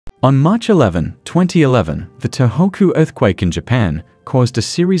On March 11, 2011, the Tohoku earthquake in Japan caused a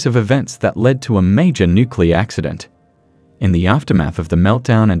series of events that led to a major nuclear accident. In the aftermath of the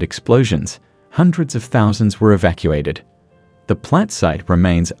meltdown and explosions, hundreds of thousands were evacuated. The plant site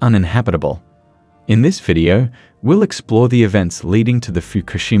remains uninhabitable. In this video, we'll explore the events leading to the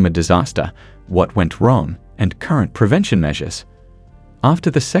Fukushima disaster, what went wrong, and current prevention measures. After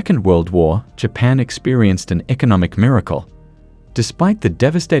the Second World War, Japan experienced an economic miracle. Despite the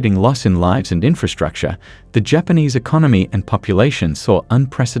devastating loss in lives and infrastructure, the Japanese economy and population saw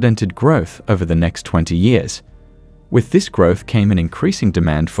unprecedented growth over the next 20 years. With this growth came an increasing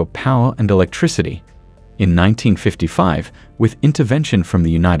demand for power and electricity. In 1955, with intervention from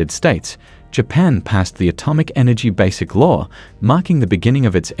the United States, Japan passed the Atomic Energy Basic Law, marking the beginning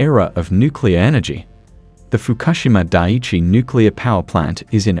of its era of nuclear energy. The Fukushima Daiichi nuclear power plant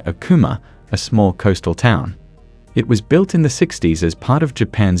is in Okuma, a small coastal town. It was built in the 60s as part of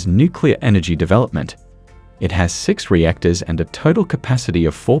Japan's nuclear energy development. It has 6 reactors and a total capacity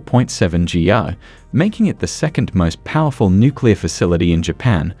of 4.7 GR, making it the second most powerful nuclear facility in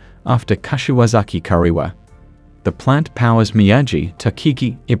Japan after Kashiwazaki Kariwa. The plant powers Miyagi,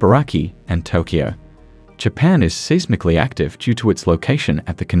 Tochigi, Ibaraki, and Tokyo. Japan is seismically active due to its location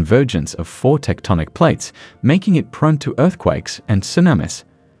at the convergence of 4 tectonic plates, making it prone to earthquakes and tsunamis.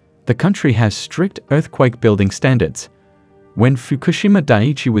 The country has strict earthquake building standards. When Fukushima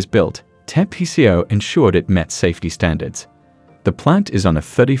Daiichi was built, TEPCO ensured it met safety standards. The plant is on a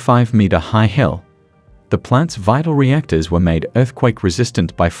 35-meter high hill. The plant's vital reactors were made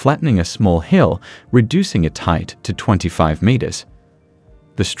earthquake-resistant by flattening a small hill, reducing its height to 25 meters.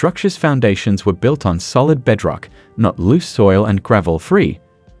 The structure's foundations were built on solid bedrock, not loose soil and gravel-free.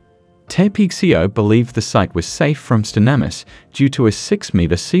 TEPCO believed the site was safe from tsunamis due to a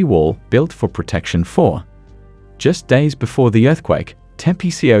 6-meter seawall built for protection. Just days before the earthquake,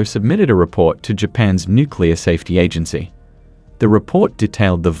 TEPCO submitted a report to Japan's Nuclear Safety Agency. The report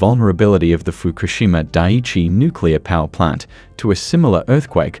detailed the vulnerability of the Fukushima Daiichi nuclear power plant to a similar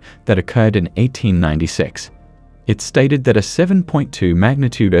earthquake that occurred in 1896. It stated that a 7.2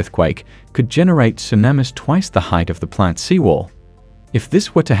 magnitude earthquake could generate tsunamis twice the height of the plant's seawall. If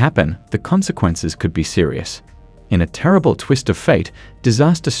this were to happen, the consequences could be serious. In a terrible twist of fate,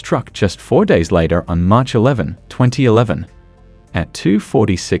 disaster struck just 4 days later on March 11, 2011. At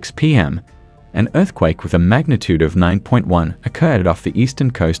 2:46 p.m., an earthquake with a magnitude of 9.1 occurred off the eastern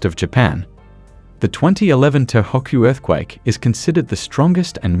coast of Japan. The 2011 Tohoku earthquake is considered the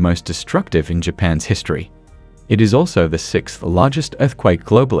strongest and most destructive in Japan's history. It is also the 6th largest earthquake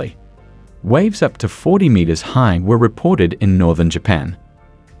globally. Waves up to 40 meters high were reported in northern Japan.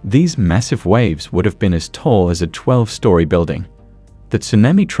 These massive waves would have been as tall as a 12-story building. The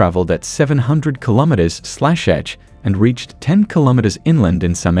tsunami traveled at 700 kilometers/edge and reached 10 kilometers inland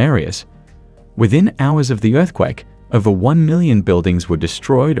in some areas. Within hours of the earthquake, over 1 million buildings were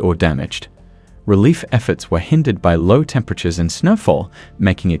destroyed or damaged. Relief efforts were hindered by low temperatures and snowfall,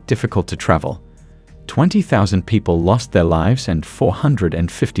 making it difficult to travel. 20,000 people lost their lives and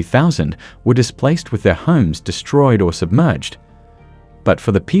 450,000 were displaced with their homes destroyed or submerged. But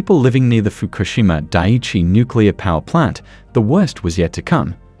for the people living near the Fukushima Daiichi nuclear power plant, the worst was yet to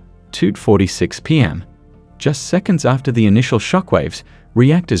come. 2:46 p.m. Just seconds after the initial shockwaves,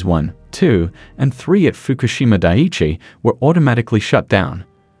 reactors 1, 2, and 3 at Fukushima Daiichi were automatically shut down.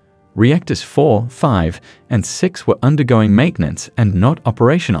 Reactors 4, 5, and 6 were undergoing maintenance and not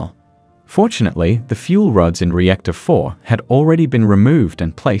operational. Fortunately, the fuel rods in Reactor 4 had already been removed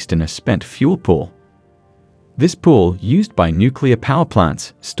and placed in a spent fuel pool. This pool, used by nuclear power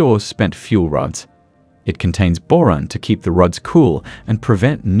plants, stores spent fuel rods. It contains boron to keep the rods cool and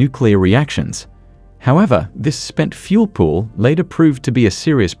prevent nuclear reactions. However, this spent fuel pool later proved to be a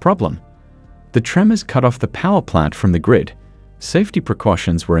serious problem. The tremors cut off the power plant from the grid. Safety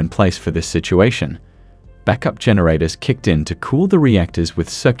precautions were in place for this situation. Backup generators kicked in to cool the reactors with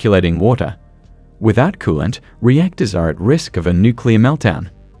circulating water. Without coolant, reactors are at risk of a nuclear meltdown.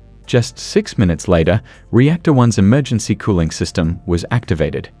 Just 6 minutes later, Reactor 1's emergency cooling system was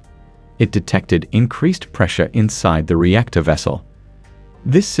activated. It detected increased pressure inside the reactor vessel.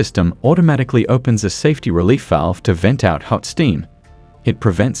 This system automatically opens a safety relief valve to vent out hot steam. It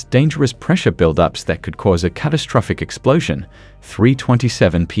prevents dangerous pressure buildups that could cause a catastrophic explosion.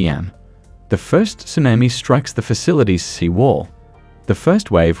 3:27 p.m. The first tsunami strikes the facility's seawall. The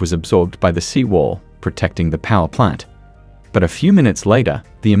first wave was absorbed by the seawall, protecting the power plant. But a few minutes later,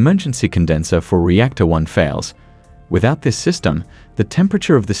 the emergency condenser for Reactor 1 fails. Without this system, the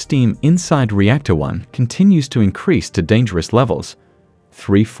temperature of the steam inside Reactor 1 continues to increase to dangerous levels.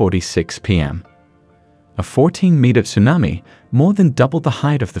 3:46 p.m. A 14-meter tsunami, more than double the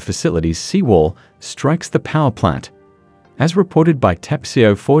height of the facility's seawall, strikes the power plant. As reported by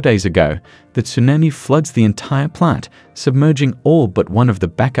TEPCO 4 days ago, the tsunami floods the entire plant, submerging all but one of the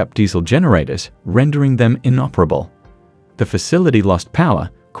backup diesel generators, rendering them inoperable. The facility lost power,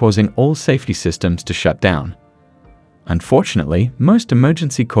 causing all safety systems to shut down. Unfortunately, most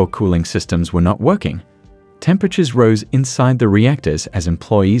emergency core cooling systems were not working. Temperatures rose inside the reactors as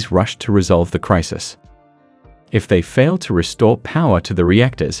employees rushed to resolve the crisis. If they fail to restore power to the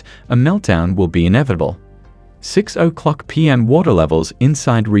reactors, a meltdown will be inevitable. 6:00 p.m. water levels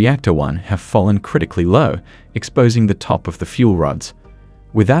inside Reactor 1 have fallen critically low, exposing the top of the fuel rods.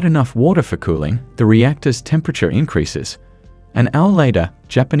 Without enough water for cooling, the reactor's temperature increases. An hour later,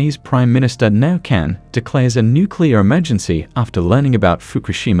 Japanese Prime Minister Naoto Kan declares a nuclear emergency after learning about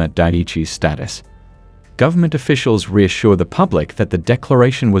Fukushima Daiichi's status. Government officials reassure the public that the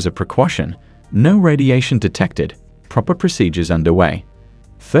declaration was a precaution, no radiation detected, proper procedures underway.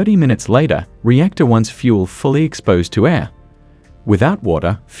 30 minutes later, Reactor 1's fuel fully exposed to air. Without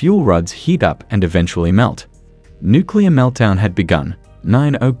water, fuel rods heat up and eventually melt. Nuclear meltdown had begun,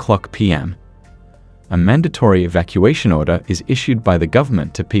 9:00 p.m. A mandatory evacuation order is issued by the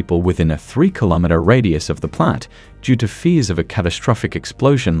government to people within a 3-kilometer radius of the plant due to fears of a catastrophic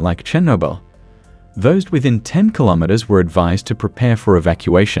explosion like Chernobyl. Those within 10 kilometers were advised to prepare for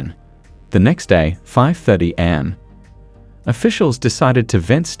evacuation. The next day, 5:30 a.m., officials decided to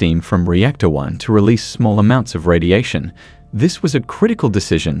vent steam from Reactor 1 to release small amounts of radiation. This was a critical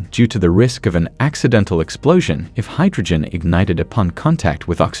decision due to the risk of an accidental explosion if hydrogen ignited upon contact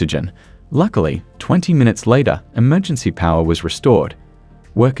with oxygen. Luckily, 20 minutes later, emergency power was restored.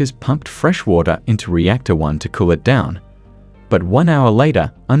 Workers pumped fresh water into Reactor 1 to cool it down. But 1 hour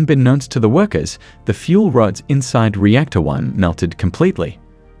later, unbeknownst to the workers, the fuel rods inside Reactor 1 melted completely.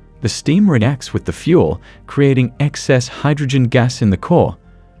 The steam reacts with the fuel, creating excess hydrogen gas in the core.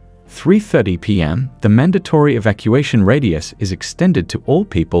 3:30 p.m., the mandatory evacuation radius is extended to all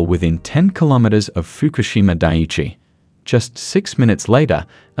people within 10 kilometers of Fukushima Daiichi. Just 6 minutes later,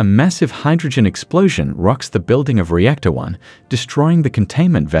 a massive hydrogen explosion rocks the building of Reactor 1, destroying the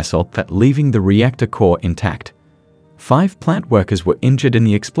containment vessel but leaving the reactor core intact. 5 plant workers were injured in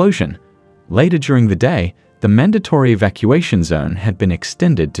the explosion. Later during the day, the mandatory evacuation zone had been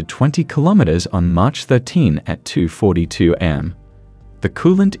extended to 20 kilometers on March 13 at 2:42 am. The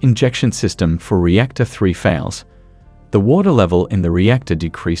coolant injection system for Reactor 3 fails. The water level in the reactor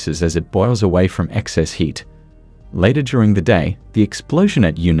decreases as it boils away from excess heat. Later during the day, the explosion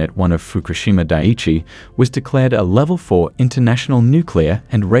at Unit 1 of Fukushima Daiichi was declared a Level 4 international nuclear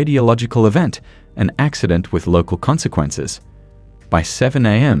and radiological event, an accident with local consequences. By 7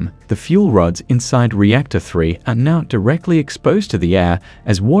 a.m., the fuel rods inside Reactor 3 are now directly exposed to the air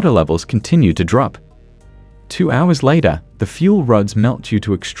as water levels continue to drop. 2 hours later, the fuel rods melt due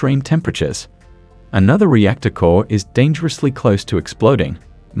to extreme temperatures. Another reactor core is dangerously close to exploding.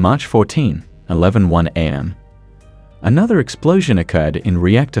 March 14, 11:01 a.m. Another explosion occurred in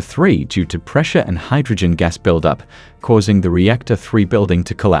Reactor 3 due to pressure and hydrogen gas buildup, causing the Reactor 3 building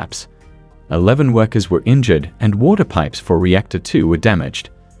to collapse. 11 workers were injured and water pipes for Reactor 2 were damaged.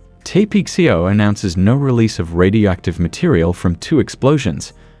 TEPCO announces no release of radioactive material from 2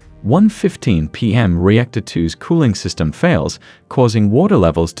 explosions. 1:15 p.m. Reactor 2's cooling system fails, causing water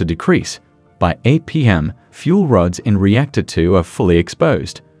levels to decrease. By 8 p.m., fuel rods in Reactor 2 are fully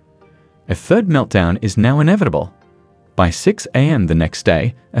exposed. A third meltdown is now inevitable. By 6 a.m. the next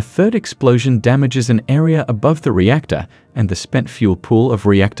day, a third explosion damages an area above the reactor and the spent fuel pool of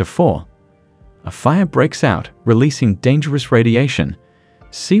Reactor 4. A fire breaks out, releasing dangerous radiation.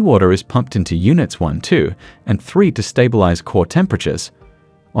 Seawater is pumped into Units 1, 2, and 3 to stabilize core temperatures.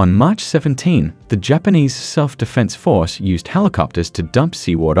 On March 17, the Japanese Self-Defense Force used helicopters to dump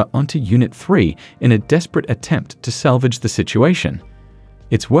seawater onto Unit 3 in a desperate attempt to salvage the situation.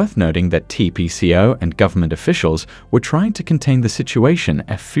 It's worth noting that TEPCO and government officials were trying to contain the situation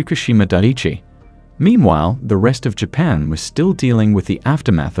at Fukushima Daiichi. Meanwhile, the rest of Japan was still dealing with the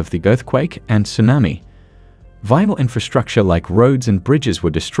aftermath of the earthquake and tsunami. Vital infrastructure like roads and bridges were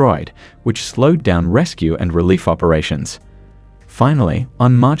destroyed, which slowed down rescue and relief operations. Finally,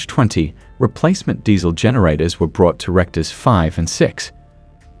 on March 20, replacement diesel generators were brought to reactors 5 and 6.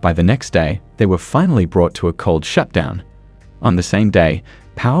 By the next day, they were finally brought to a cold shutdown. On the same day,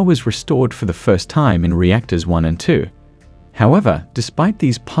 power was restored for the first time in Reactors 1 and 2. However, despite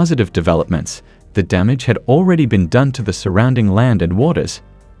these positive developments, the damage had already been done to the surrounding land and waters.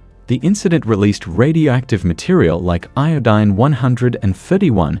 The incident released radioactive material like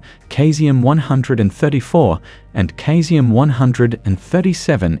iodine-131, caesium-134, and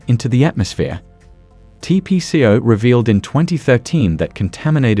caesium-137 into the atmosphere. TPCO revealed in 2013 that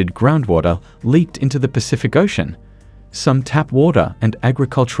contaminated groundwater leaked into the Pacific Ocean. Some tap water and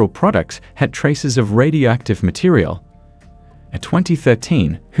agricultural products had traces of radioactive material. A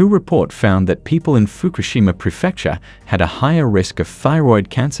 2013 WHO report found that people in Fukushima Prefecture had a higher risk of thyroid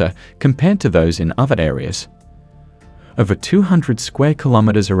cancer compared to those in other areas. Over 200 square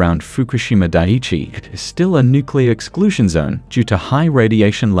kilometers around Fukushima Daiichi is still a nuclear exclusion zone due to high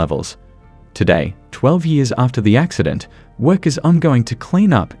radiation levels. Today, 12 years after the accident, work is ongoing to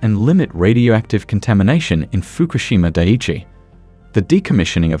clean up and limit radioactive contamination in Fukushima Daiichi. The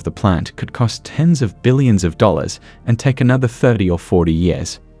decommissioning of the plant could cost tens of billions of dollars and take another 30 or 40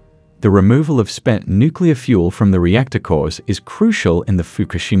 years. The removal of spent nuclear fuel from the reactor cores is crucial in the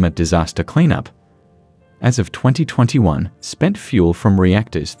Fukushima disaster cleanup. As of 2021, spent fuel from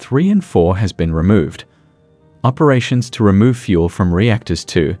reactors 3 and 4 has been removed. Operations to remove fuel from reactors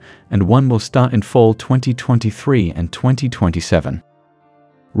 2 and 1 will start in fall 2023 and 2027.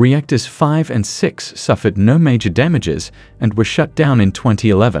 Reactors 5 and 6 suffered no major damages and were shut down in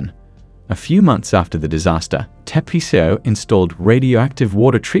 2011. A few months after the disaster, TPCO installed radioactive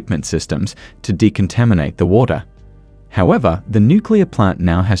water treatment systems to decontaminate the water. However, the nuclear plant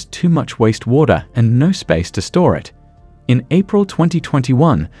now has too much wastewater and no space to store it. In April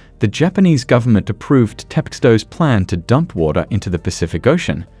 2021, the Japanese government approved TPCO's plan to dump water into the Pacific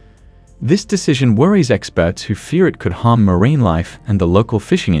Ocean. This decision worries experts who fear it could harm marine life and the local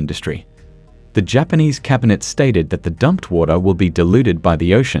fishing industry. The Japanese cabinet stated that the dumped water will be diluted by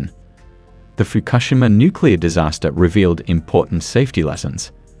the ocean. The Fukushima nuclear disaster revealed important safety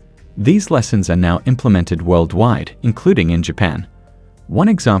lessons. These lessons are now implemented worldwide, including in Japan. One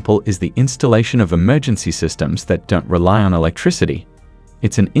example is the installation of emergency systems that don't rely on electricity.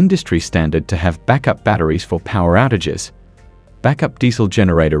 It's an industry standard to have backup batteries for power outages. Backup diesel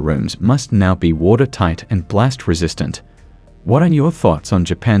generator rooms must now be watertight and blast-resistant. What are your thoughts on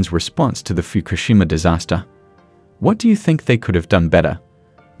Japan's response to the Fukushima disaster? What do you think they could have done better?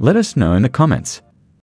 Let us know in the comments.